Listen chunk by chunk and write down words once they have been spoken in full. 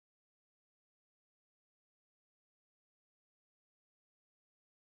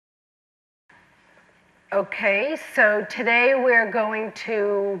Okay, so today we're going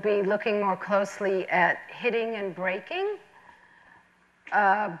to be looking more closely at hitting and breaking,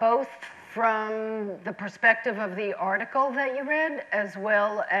 both from the perspective of the article that you read, as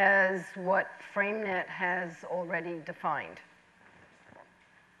well as what FrameNet has already defined.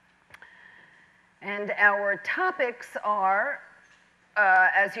 And our topics are,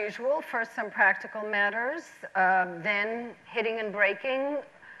 as usual, first some practical matters, then hitting and breaking,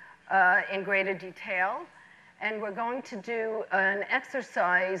 in greater detail, and we're going to do an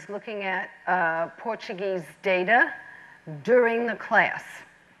exercise looking at Portuguese data during the class.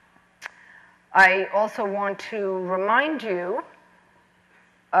 I also want to remind you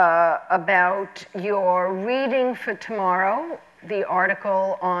about your reading for tomorrow, the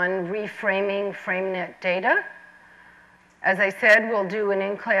article on reframing FrameNet data. As I said, we'll do an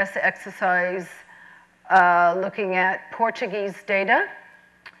in-class exercise looking at Portuguese data.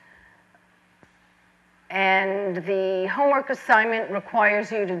 And the homework assignment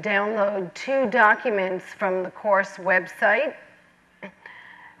requires you to download 2 documents from the course website.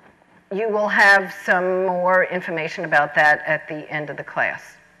 You will have some more information about that at the end of the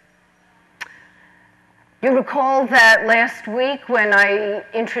class. You recall that last week when I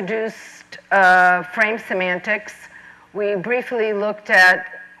introduced frame semantics, we briefly looked at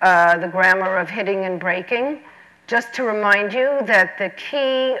the grammar of hitting and breaking, just to remind you that the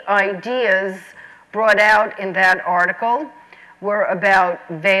key ideas brought out in that article were about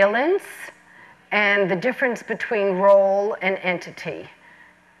valence and the difference between role and entity.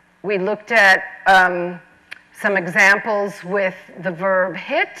 We looked at some examples with the verb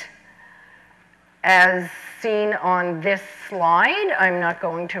hit, as seen on this slide. I'm not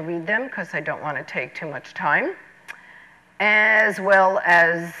going to read them because I don't want to take too much time, as well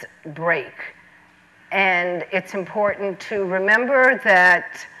as break. And it's important to remember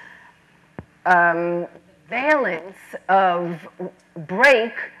that valence of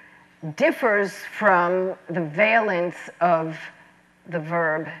break differs from the valence of the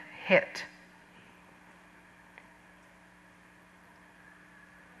verb hit.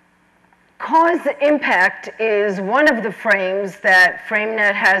 Cause impact is one of the frames that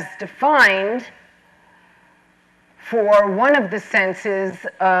FrameNet has defined for one of the senses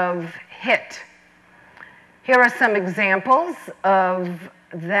of hit. Here are some examples of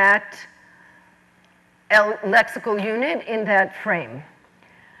that lexical unit in that frame.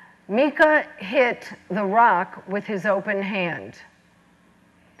 Mika hit the rock with his open hand.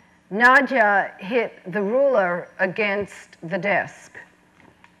 Nadia hit the ruler against the desk.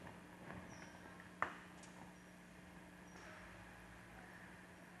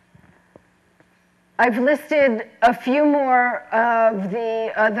 I've listed a few more of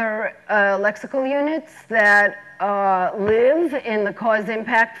the other lexical units that live in the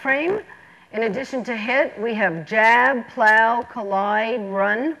cause-impact frame. In addition to hit, we have jab, plow, collide,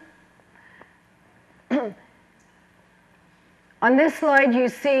 run. On this slide, you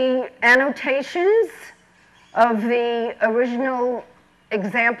see annotations of the original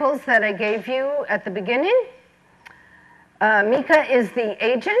examples that I gave you at the beginning. Mika is the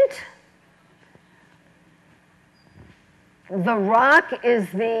agent. The rock is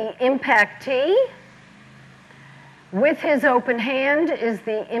the impactee. With his open hand is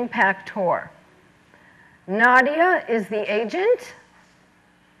the impactor. Nadia is the agent.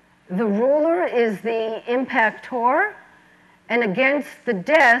 The ruler is the impactor. And against the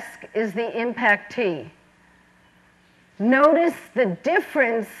desk is the impactee. Notice the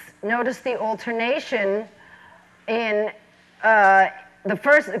difference, notice the alternation in the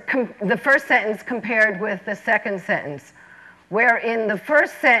first sentence compared with the second sentence, where in the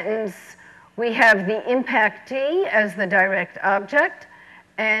first sentence we have the impactee as the direct object,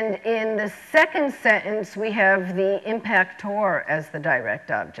 and in the second sentence we have the impactor as the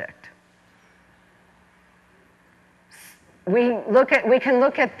direct object. We can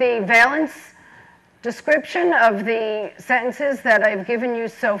look at the valence description of the sentences that I've given you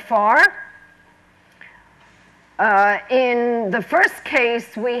so far. In the first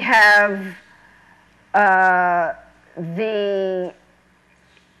case, we have the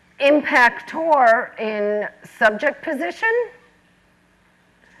impactor in subject position,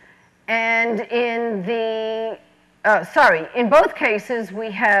 and in both cases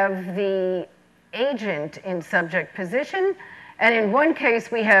we have the agent in subject position, and in one case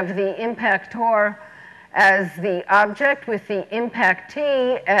we have the impactor as the object with the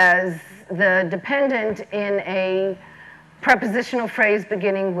impactee as the dependent in a prepositional phrase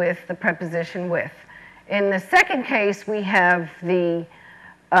beginning with the preposition with. In the second case, we have the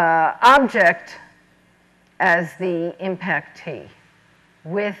object as the impactee.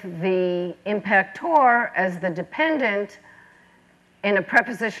 with the impactor as the dependent in a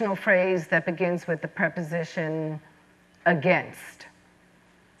prepositional phrase that begins with the preposition against.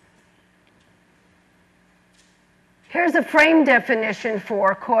 Here's a frame definition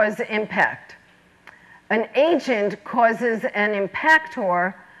for cause-impact. An agent causes an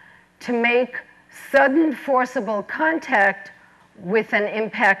impactor to make sudden forcible contact with an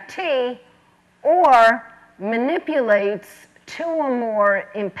impactee or manipulates two or more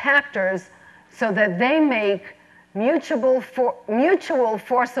impactors so that they make mutual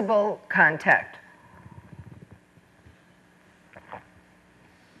forcible contact.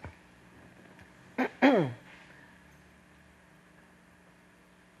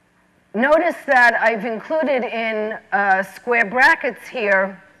 Notice that I've included in square brackets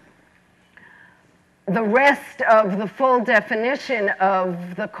here the rest of the full definition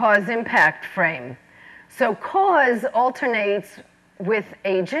of the cause-impact frame. So cause alternates with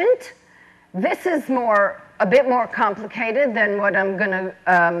agent. This is a bit more complicated than what I'm going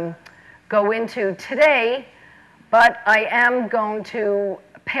to go into today, but I am going to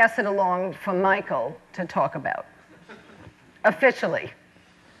pass it along for Michael to talk about officially.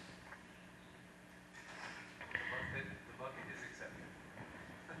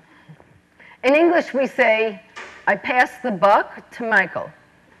 In English, we say, I passed the buck to Michael.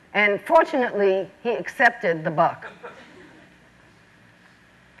 And fortunately, he accepted the buck.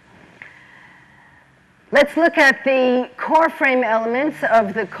 Let's look at the core frame elements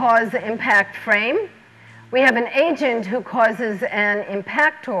of the cause-impact frame. We have an agent who causes an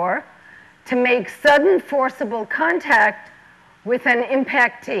impactor to make sudden forcible contact with an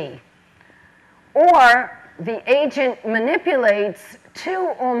impactee. Or the agent manipulates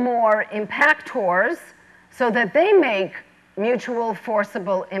two or more impactors so that they make mutual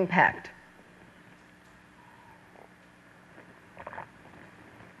forcible impact.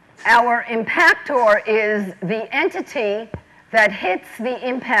 Our impactor is the entity that hits the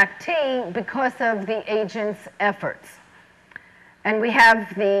impactee because of the agent's efforts. And we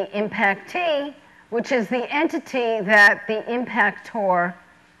have the impactee, which is the entity that the impactor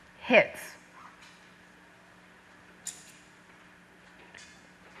hits.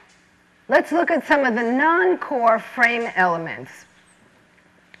 Let's look at some of the non-core frame elements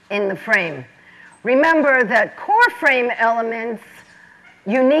in the frame. Remember that core frame elements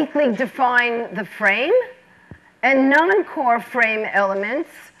uniquely define the frame, and non-core frame elements,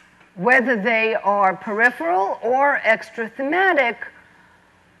 whether they are peripheral or extra-thematic,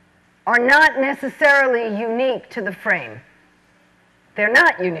 are not necessarily unique to the frame. They're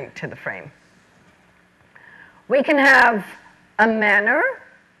not unique to the frame. We can have a manner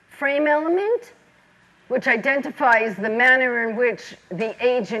frame element, which identifies the manner in which the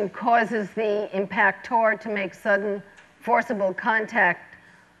agent causes the impactor to make sudden forcible contact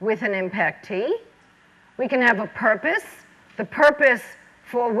with an impactee. We can have a purpose, the purpose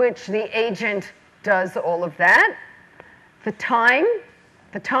for which the agent does all of that, the time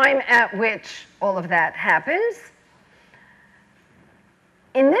at which all of that happens.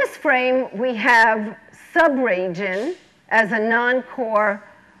 In this frame, we have subregion as a non-core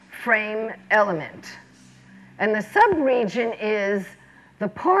frame element. And the subregion is the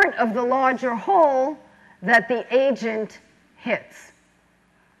part of the larger whole that the agent hits.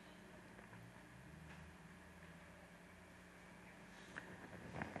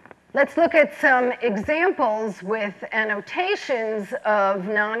 Let's look at some examples with annotations of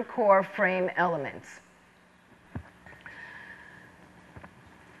non-core frame elements.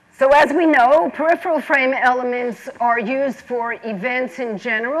 So as we know, peripheral frame elements are used for events in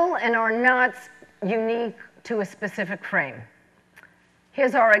general and are not unique to a specific frame.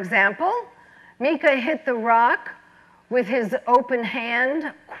 Here's our example. Mika hit the rock with his open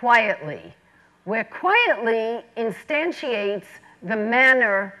hand quietly, where quietly instantiates the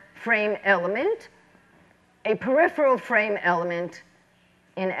manner frame element, a peripheral frame element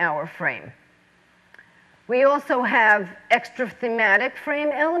in our frame. We also have extra-thematic frame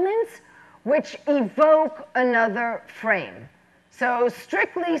elements, which evoke another frame. So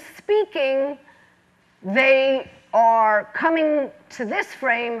strictly speaking, they are coming to this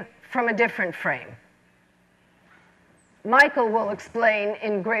frame from a different frame. Michael will explain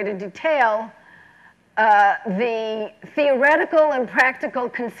in greater detail the theoretical and practical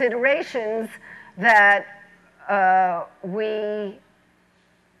considerations that we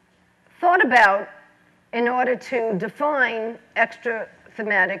thought about in order to define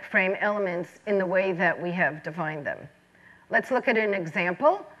extra-thematic frame elements in the way that we have defined them. Let's look at an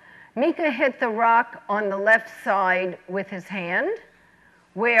example. Mika hit the rock on the left side with his hand,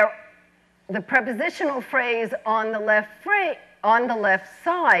 where the prepositional phrase on the left on the left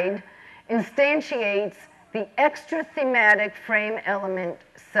side instantiates the extra thematic frame element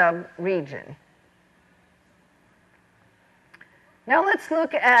subregion. Now let's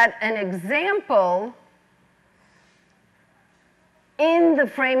look at an example in the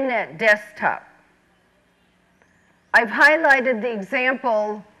FrameNet desktop. I've highlighted the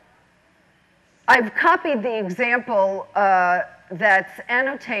example, I've copied the example that's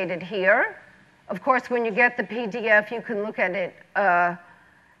annotated here. Of course, when you get the PDF, you can look at it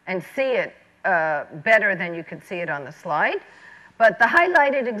and see it better than you can see it on the slide. But the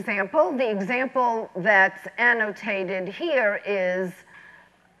highlighted example, the example that's annotated here is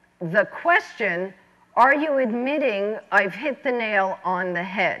the question, are you admitting I've hit the nail on the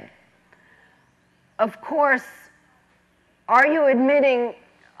head? Of course, are you admitting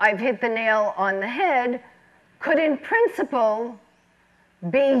I've hit the nail on the head could in principle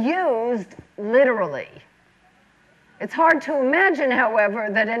be used literally. It's hard to imagine, however,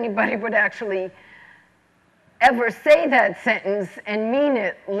 that anybody would actually ever say that sentence and mean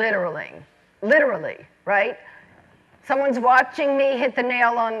it literally, right? Someone's watching me hit the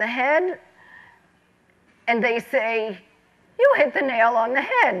nail on the head, and they say, you hit the nail on the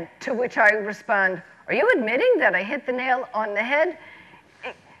head, to which I respond, are you admitting that I hit the nail on the head?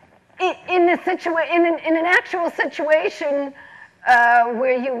 In an actual situation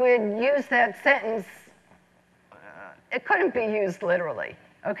where you would use that sentence, it couldn't be used literally,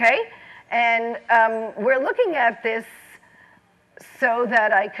 okay? And we're looking at this so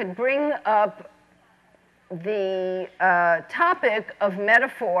that I could bring up the topic of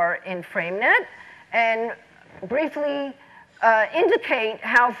metaphor in FrameNet and briefly indicate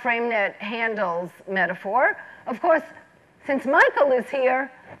how FrameNet handles metaphor. Of course, since Michael is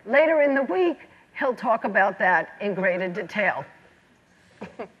here, later in the week, he'll talk about that in greater detail.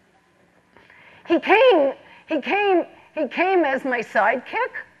 He came as my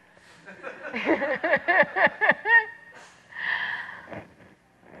sidekick.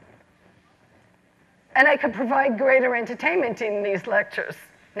 And I could provide greater entertainment in these lectures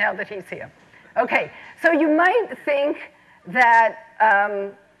now that he's here. Okay, so you might think that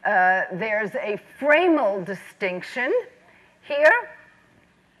there's a framal distinction here,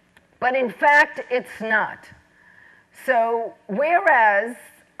 but in fact, it's not. So whereas,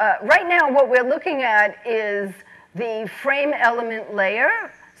 right now what we're looking at is the frame element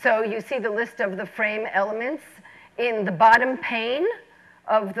layer. So you see the list of the frame elements in the bottom pane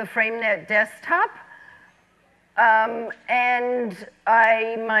of the FrameNet desktop. And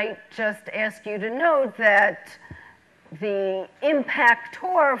I might just ask you to note that the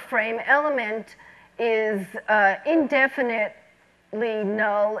impactor frame element is indefinitely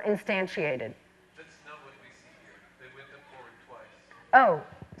null instantiated. That's not what we see here. They went up forward twice. Oh,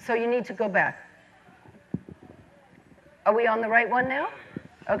 so you need to go back. Are we on the right one now?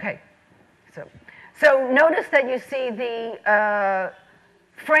 Okay. So notice that you see the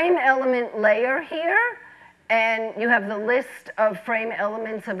frame element layer here, and you have the list of frame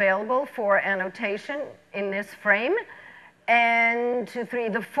elements available for annotation in this frame. And 2, 3,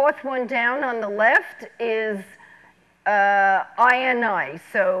 the fourth one down on the left is INI.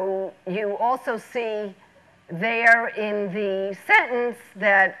 So you also see there in the sentence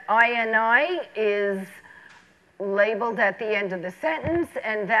that INI is labeled at the end of the sentence,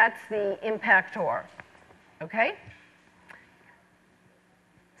 and that's the impactor, okay?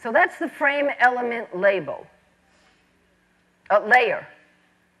 So that's the frame element label, layer.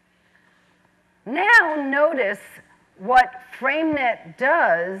 Now notice what FrameNet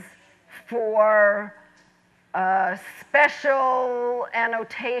does for special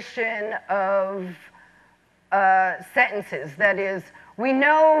annotation of sentences. That is, we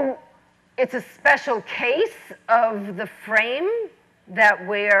know it's a special case of the frame that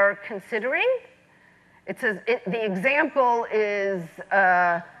we're considering. The example is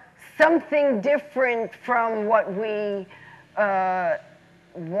something different from what we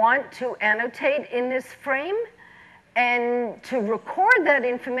want to annotate in this frame. And to record that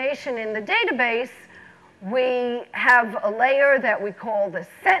information in the database, we have a layer that we call the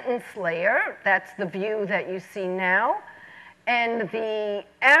sentence layer. That's the view that you see now. And the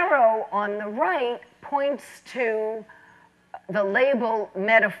arrow on the right points to the label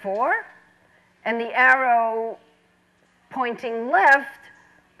metaphor, and the arrow pointing left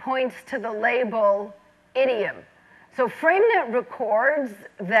points to the label idiom. So FrameNet records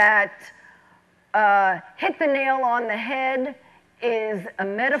that hit the nail on the head is a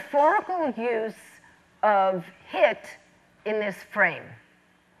metaphorical use of hit in this frame.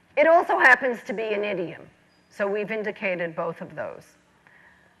 It also happens to be an idiom. So we've indicated both of those.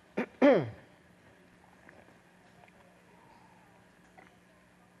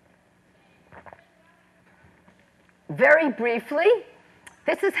 very briefly,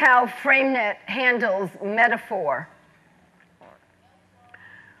 this is how FrameNet handles metaphor.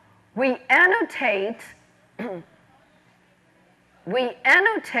 We annotate an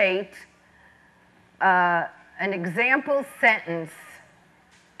example sentence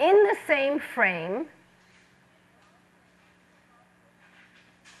in the same frame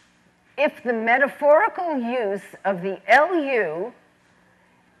if the metaphorical use of the LU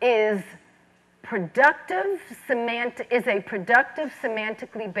is a productive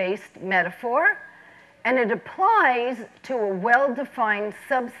semantically based metaphor, and it applies to a well-defined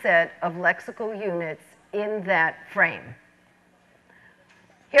subset of lexical units in that frame.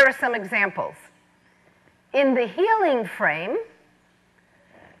 Here are some examples. In the healing frame,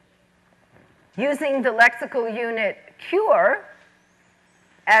 using the lexical unit cure,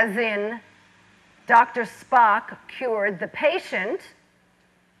 as in Dr. Spock cured the patient,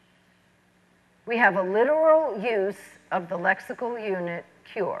 we have a literal use of the lexical unit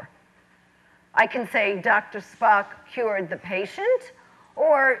cure. I can say Dr. Spock cured the patient,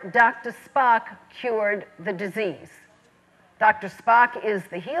 or Dr. Spock cured the disease. Dr. Spock is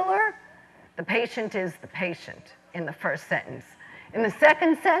the healer, the patient is the patient in the first sentence. In the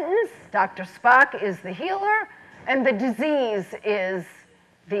second sentence, Dr. Spock is the healer, and the disease is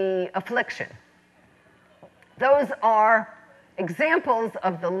the affliction. Those are examples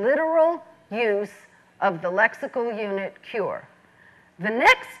of the literal use of the lexical unit cure. The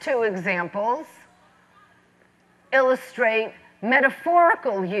next two examples illustrate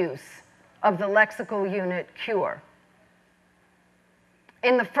metaphorical use of the lexical unit cure.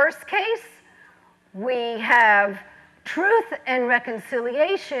 In the first case, we have truth and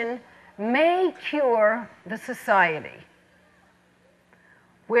reconciliation may cure the society,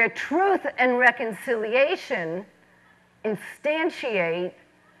 where truth and reconciliation instantiate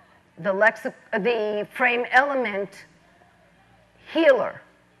the frame element healer,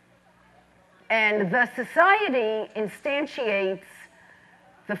 and the society instantiates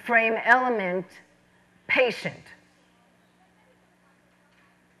the frame element patient.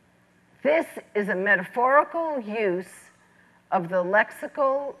 This is a metaphorical use of the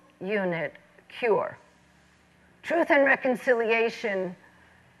lexical unit cure. Truth and reconciliation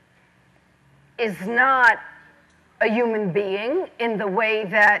is not a human being in the way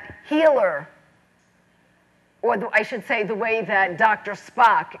that healer, or I should say the way that Dr.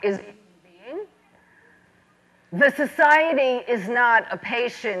 Spock is a human being. The society is not a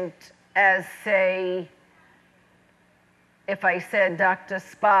patient as, say, if I said Dr.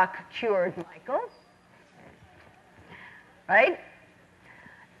 Spock cured Michael, right?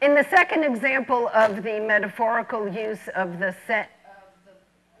 In the second example of the metaphorical use of the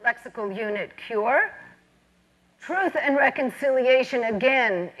lexical unit cure, truth and reconciliation,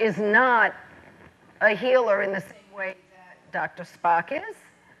 again, is not a healer in the same way that Dr. Spock is.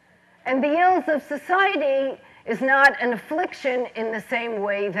 And the ills of society is not an affliction in the same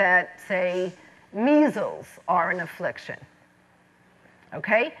way that, say, measles are an affliction.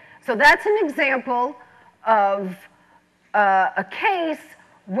 Okay? So that's an example of a case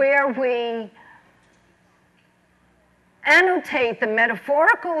where we annotate the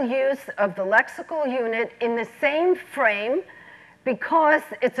metaphorical use of the lexical unit in the same frame because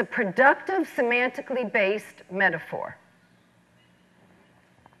it's a productive, semantically based metaphor.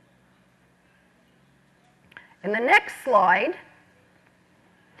 In the next slide,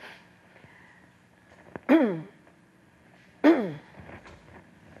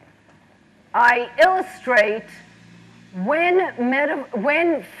 I illustrate when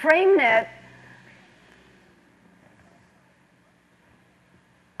FrameNet.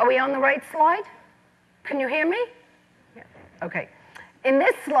 Are we on the right slide? Can you hear me? Yeah. Okay. In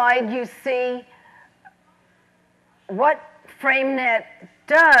this slide, you see what FrameNet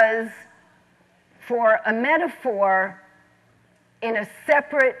does for a metaphor in a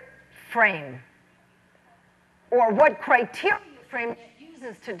separate frame, or what criteria FrameNet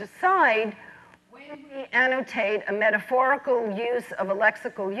uses to decide when we annotate a metaphorical use of a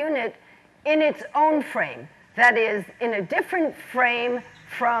lexical unit in its own frame, that is, in a different frame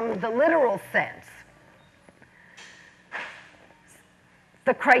from the literal sense.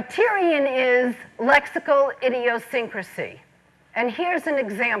 The criterion is lexical idiosyncrasy. And here's an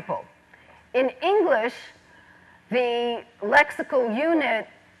example. In English, the lexical unit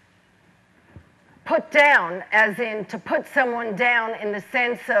put down, as in to put someone down in the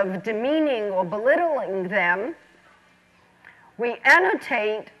sense of demeaning or belittling them, we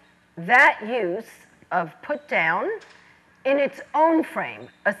annotate that use of put down in its own frame,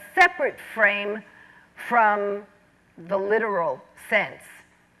 a separate frame from the literal sense.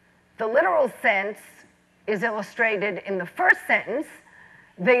 The literal sense is illustrated in the first sentence.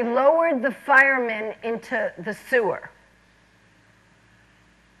 They lowered the firemen into the sewer.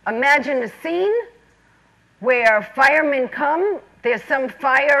 Imagine a scene where firemen come, there's some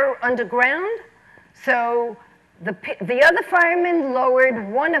fire underground, so the other firemen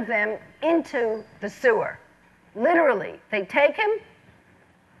lowered one of them into the sewer. Literally, they take him,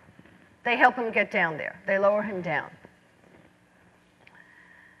 they help him get down there. They lower him down.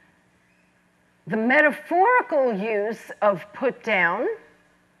 The metaphorical use of put down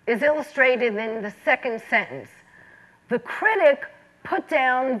is illustrated in the second sentence. The critic put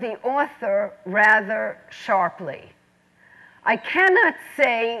down the author rather sharply. I cannot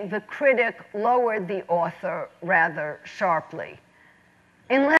say the critic lowered the author rather sharply,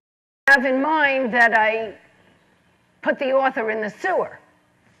 unless I have in mind that I put the author in the sewer.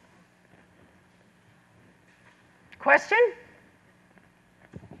 Question?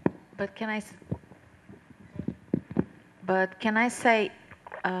 But can I say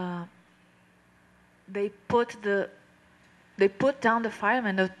they put down the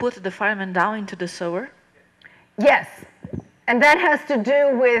fireman, they put the fireman down into the sewer? Yes, and that has to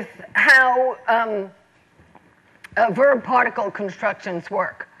do with how verb particle constructions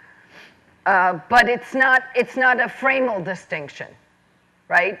work. But it's not a framal distinction,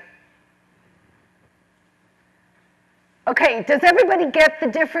 right? Okay, does everybody get the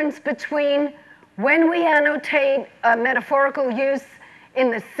difference between when we annotate a metaphorical use in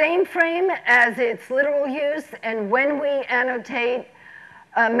the same frame as its literal use and when we annotate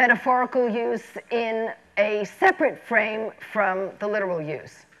a metaphorical use in a separate frame from the literal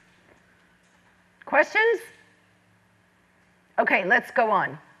use? Questions? Okay, let's go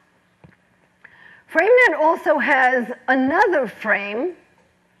on. FrameNet also has another frame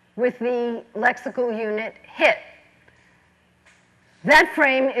with the lexical unit hit. That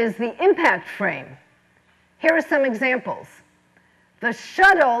frame is the impact frame. Here are some examples. The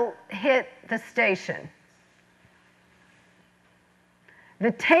shuttle hit the station.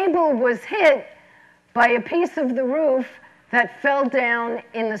 The table was hit by a piece of the roof that fell down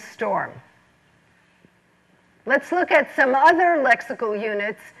in the storm. Let's look at some other lexical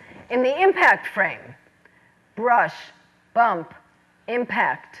units in the impact frame. Brush, bump,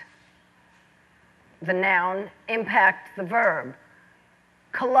 impact, the noun, impact, the verb.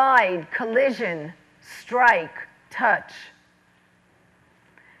 Collide, collision, strike, touch.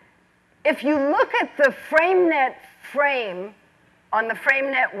 If you look at the FrameNet frame on the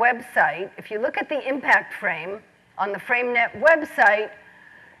FrameNet website, if you look at the impact frame on the FrameNet website,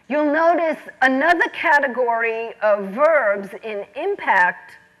 you'll notice another category of verbs in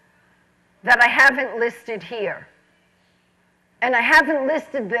impact that I haven't listed here. And I haven't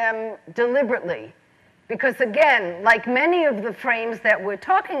listed them deliberately because, again, like many of the frames that we're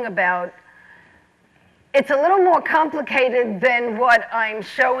talking about, it's a little more complicated than what I'm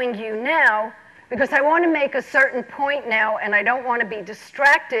showing you now because I want to make a certain point now and I don't want to be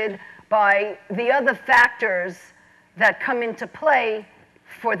distracted by the other factors that come into play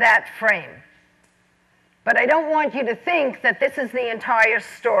for that frame. But I don't want you to think that this is the entire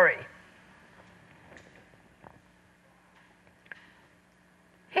story.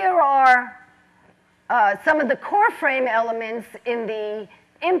 Here are some of the core frame elements in the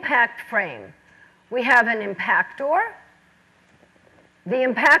impact frame. We have an impactor. The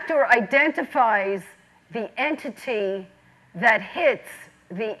impactor identifies the entity that hits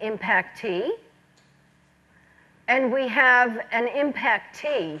the impactee. And we have an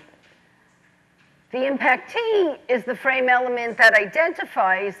impactee. The impactee is the frame element that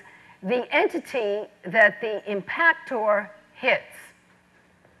identifies the entity that the impactor hits.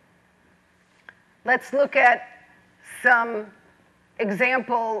 Let's look at some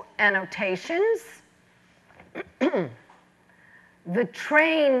example annotations. The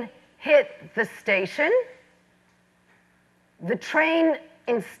train hit the station. The train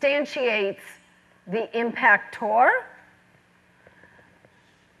instantiates the impactor.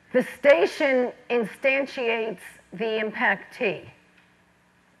 The station instantiates the impactee.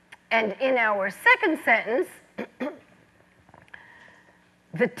 And in our second sentence,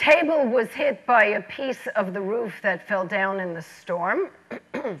 the table was hit by a piece of the roof that fell down in the storm.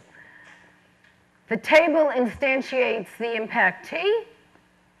 The table instantiates the impactee.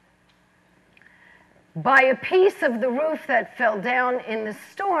 By a piece of the roof that fell down in the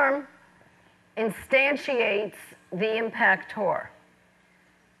storm instantiates the impactor.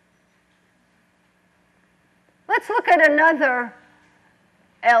 Let's look at another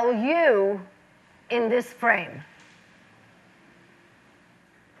LU in this frame.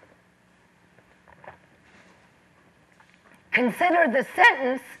 Consider the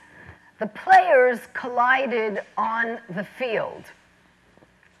sentence, the players collided on the field.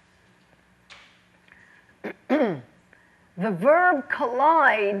 The verb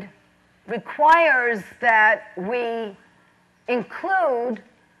collide requires that we include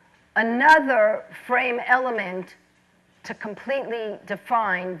another frame element to completely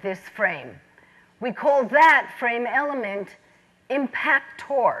define this frame. We call that frame element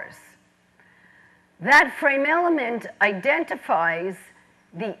impactors. That frame element identifies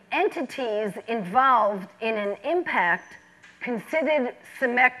the entities involved in an impact considered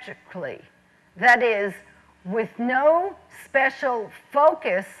symmetrically, that is, with no special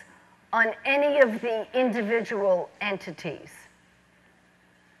focus on any of the individual entities.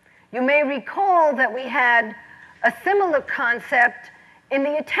 You may recall that we had a similar concept in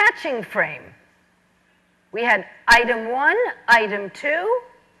the attaching frame. We had item 1, item 2,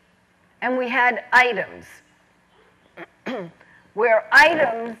 and we had items, where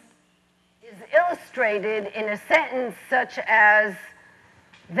items is illustrated in a sentence such as,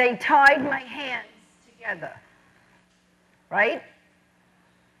 they tied my hands together, right?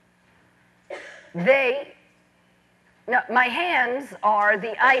 My hands are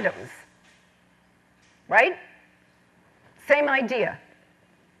the items, right? Same idea.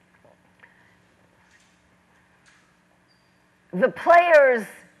 The players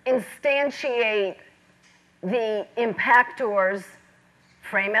instantiate the impactor's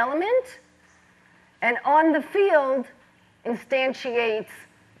frame element, and on the field instantiates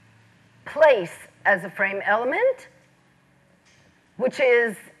place as a frame element, which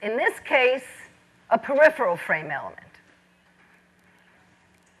is, in this case, a peripheral frame element.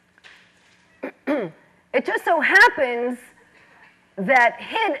 It just so happens that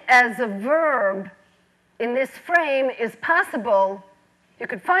hit as a verb in this frame is possible. You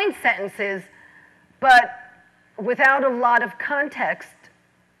could find sentences, but without a lot of context,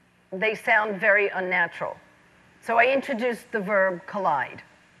 they sound very unnatural. So I introduced the verb collide.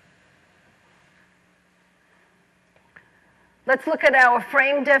 Let's look at our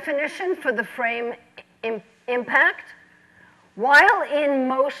frame definition for the frame impact. While in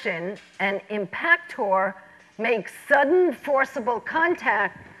motion, an impactor makes sudden forcible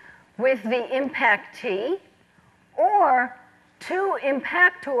contact with the impactee, or two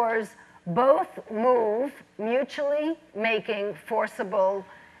impactors both move, mutually making forcible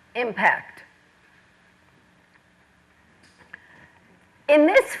impact. In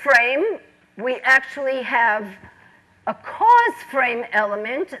this frame, we actually have a cause frame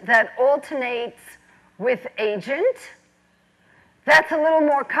element that alternates with agent. That's a little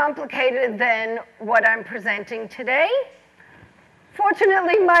more complicated than what I'm presenting today.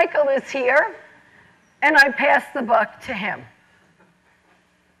 Fortunately, Michael is here, and I pass the buck to him.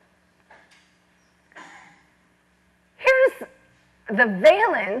 Here's the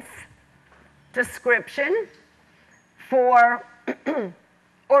valence description for,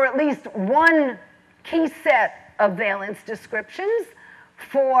 or at least one key set of valence descriptions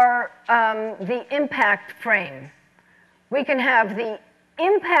for the impact frame. We can have the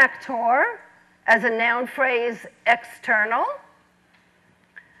impactor as a noun phrase external,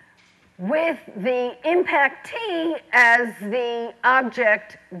 with the impactee as the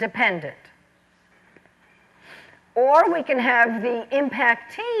object dependent. Or we can have the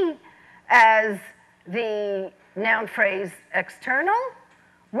impactee as the noun phrase external,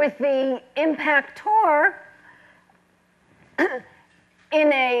 with the impactor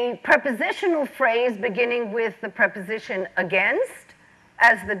in a prepositional phrase beginning with the preposition against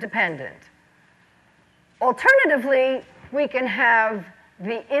as the dependent. Alternatively, we can have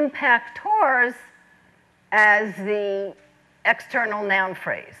the impactors as the external noun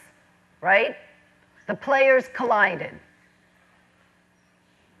phrase, right? The players collided.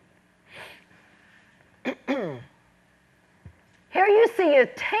 Here you see a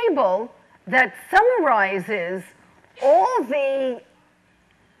table that summarizes all the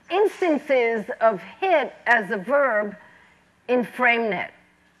instances of hit as a verb in FrameNet.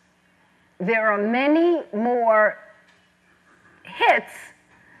 There are many more hits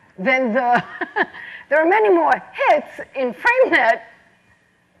than there are many more hits in FrameNet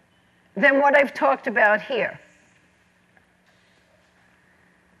than what I've talked about here.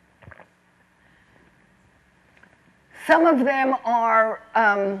 Some of them are,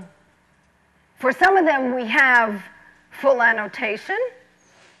 for some of them we have full annotation.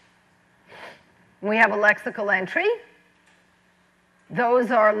 We have a lexical entry. Those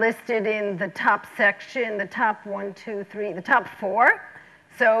are listed in the top section, the top 1, 2, 3, the top 4.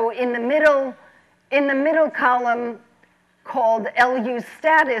 So in the middle column called LU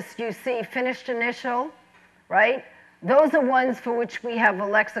status, you see finished initial, right? Those are ones for which we have a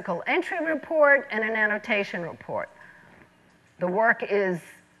lexical entry report and an annotation report.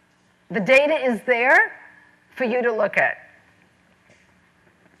 The data is there for you to look at.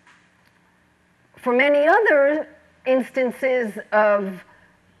 For many other instances of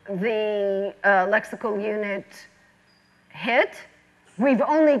the lexical unit hit, we've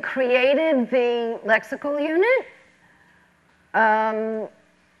only created the lexical unit.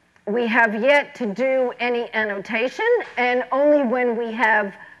 We have yet to do any annotation, and only when we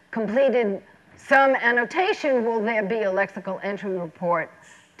have completed some annotation will there be a lexical entry report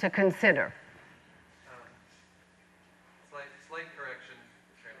to consider. Slight correction.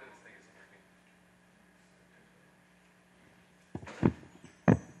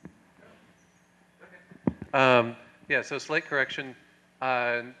 Yeah, so slight correction.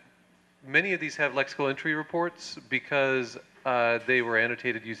 Many of these have lexical entry reports because they were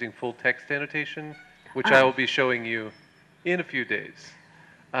annotated using full text annotation, which I will be showing you in a few days.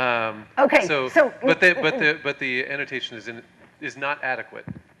 Okay. But the annotation is not adequate.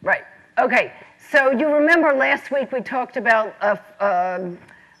 Right. Okay. So you remember last week we talked about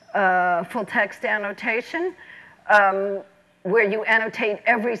full text annotation, where you annotate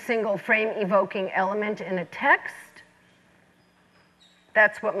every single frame evoking element in a text.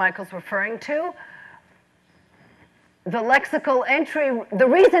 That's what Michael's referring to. The lexical entry, the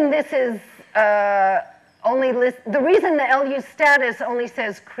reason this is the reason the LU status only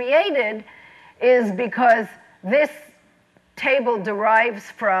says created is because this table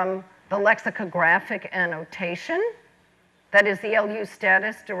derives from the lexicographic annotation. That is, the LU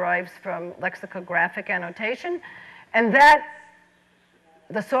status derives from lexicographic annotation. And that,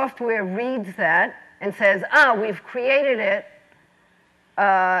 the software reads that and says, we've created it,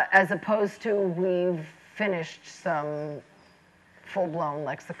 as opposed to we've finished some full-blown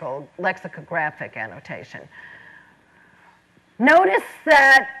lexicographic annotation. Notice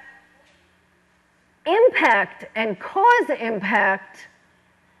that impact and cause impact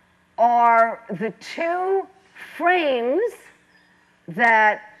are the two frames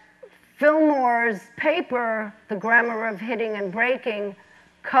that Fillmore's paper, The Grammar of Hitting and Breaking,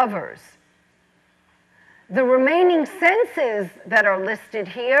 covers. The remaining senses that are listed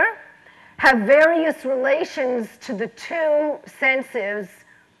here have various relations to the two senses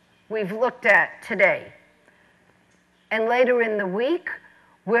we've looked at today. And later in the week,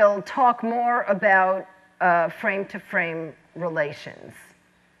 we'll talk more about frame-to-frame relations.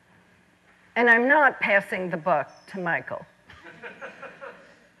 And I'm not passing the buck to Michael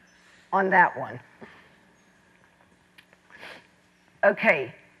on that one.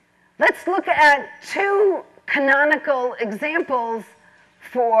 Okay, let's look at two canonical examples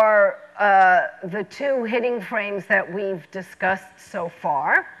for the two hitting frames that we've discussed so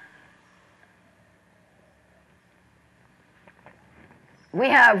far. We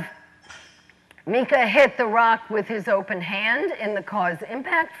have Mika hit the rock with his open hand in the cause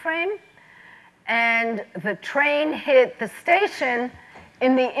impact frame, and the train hit the station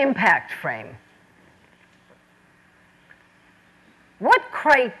in the impact frame. What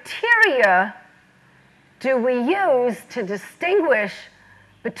criteria do we use to distinguish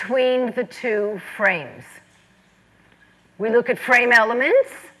between the two frames? We look at frame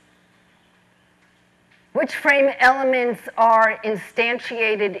elements. Which frame elements are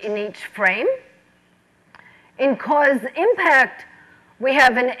instantiated in each frame? In cause impact, we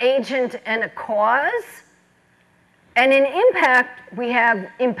have an agent and a cause. And in impact, we have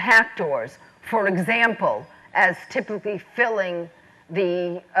impactors, for example, as typically filling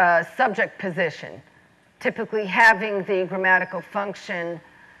the subject position, typically having the grammatical function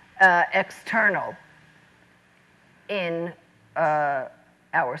external in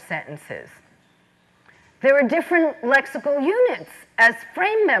our sentences. There are different lexical units as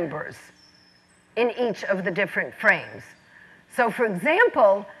frame members in each of the different frames. So for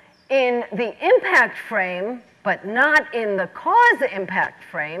example, in the impact frame, but not in the cause impact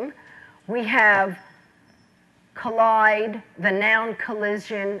frame, we have collide, the noun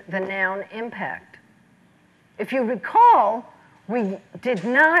collision, the noun impact. If you recall, we did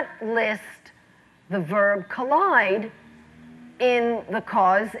not list the verb collide in the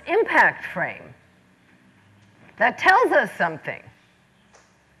cause impact frame. That tells us something.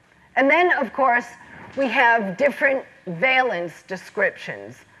 And then, of course, we have different valence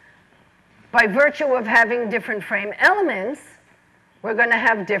descriptions. By virtue of having different frame elements, we're going to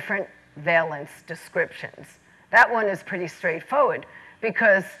have different valence descriptions. That one is pretty straightforward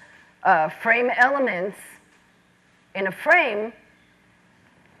because frame elements in a frame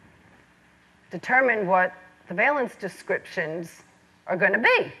determine what the valence descriptions are going to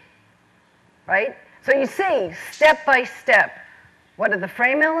be, right? So you see, step by step, what are the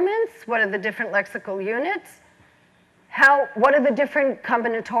frame elements? What are the different lexical units? What are the different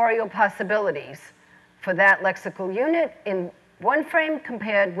combinatorial possibilities for that lexical unit in one frame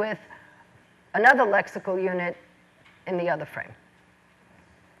compared with another lexical unit in the other frame?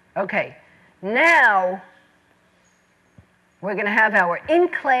 Okay, now we're going to have our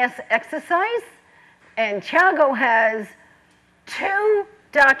in-class exercise, and Thiago has 2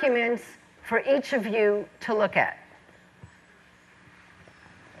 documents for each of you to look at.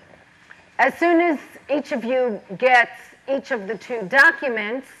 As soon as each of you gets each of the 2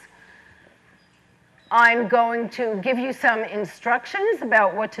 documents, I'm going to give you some instructions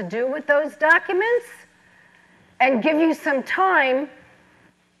about what to do with those documents and give you some time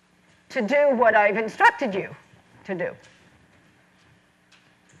to do what I've instructed you to do.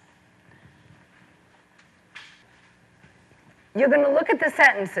 You're going to look at the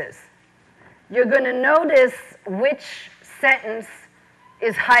sentences. You're going to notice which sentence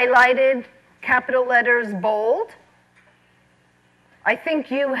is highlighted, capital letters, bold. I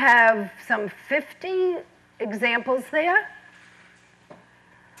think you have some 50 examples there.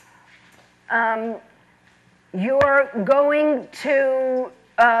 You're going to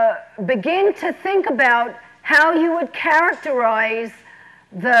begin to think about how you would characterize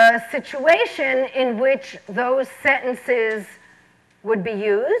the situation in which those sentences would be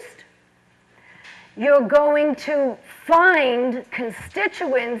used. You're going to find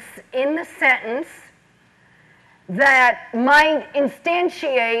constituents in the sentence that might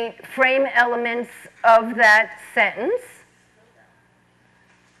instantiate frame elements of that sentence.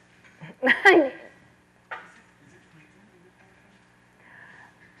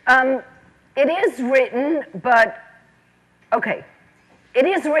 It is written, but, okay. It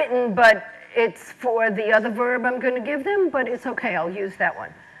is written, but it's for the other verb I'm going to give them, but it's okay, I'll use that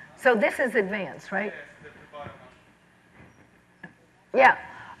one. So this is advanced, right? Yeah.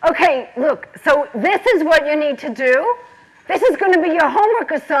 Okay, look, so this is what you need to do. This is going to be your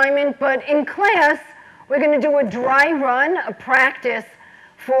homework assignment, but in class, we're going to do a dry run, a practice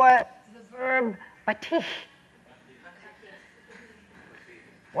for the verb batih.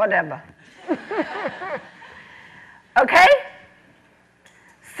 Whatever. Okay?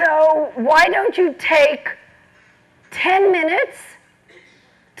 So why don't you take 10 minutes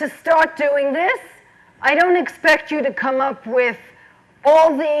to start doing this? I don't expect you to come up with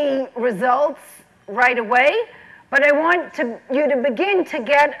all the results right away, but I want you to begin to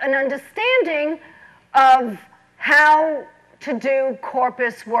get an understanding of how to do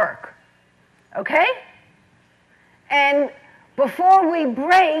corpus work, okay? And before we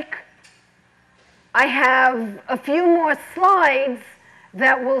break, I have a few more slides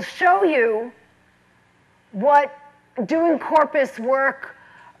that will show you what doing corpus work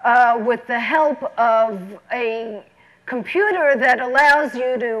with the help of a computer that allows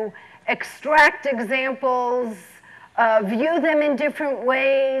you to extract examples, view them in different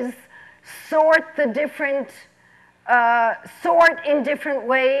ways, sort in different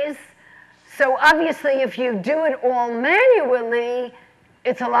ways. So obviously, if you do it all manually,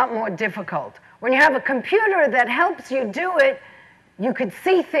 it's a lot more difficult. When you have a computer that helps you do it, you could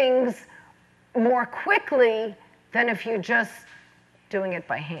see things more quickly than if you're just doing it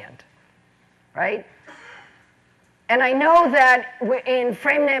by hand, right? And I know that in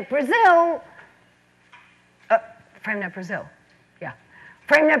FrameNet Brazil, FrameNet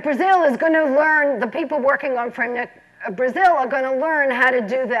Brazil is going to learn, the people working on FrameNet Brazil are going to learn how to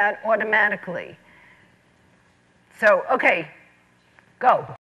do that automatically. So, okay, go.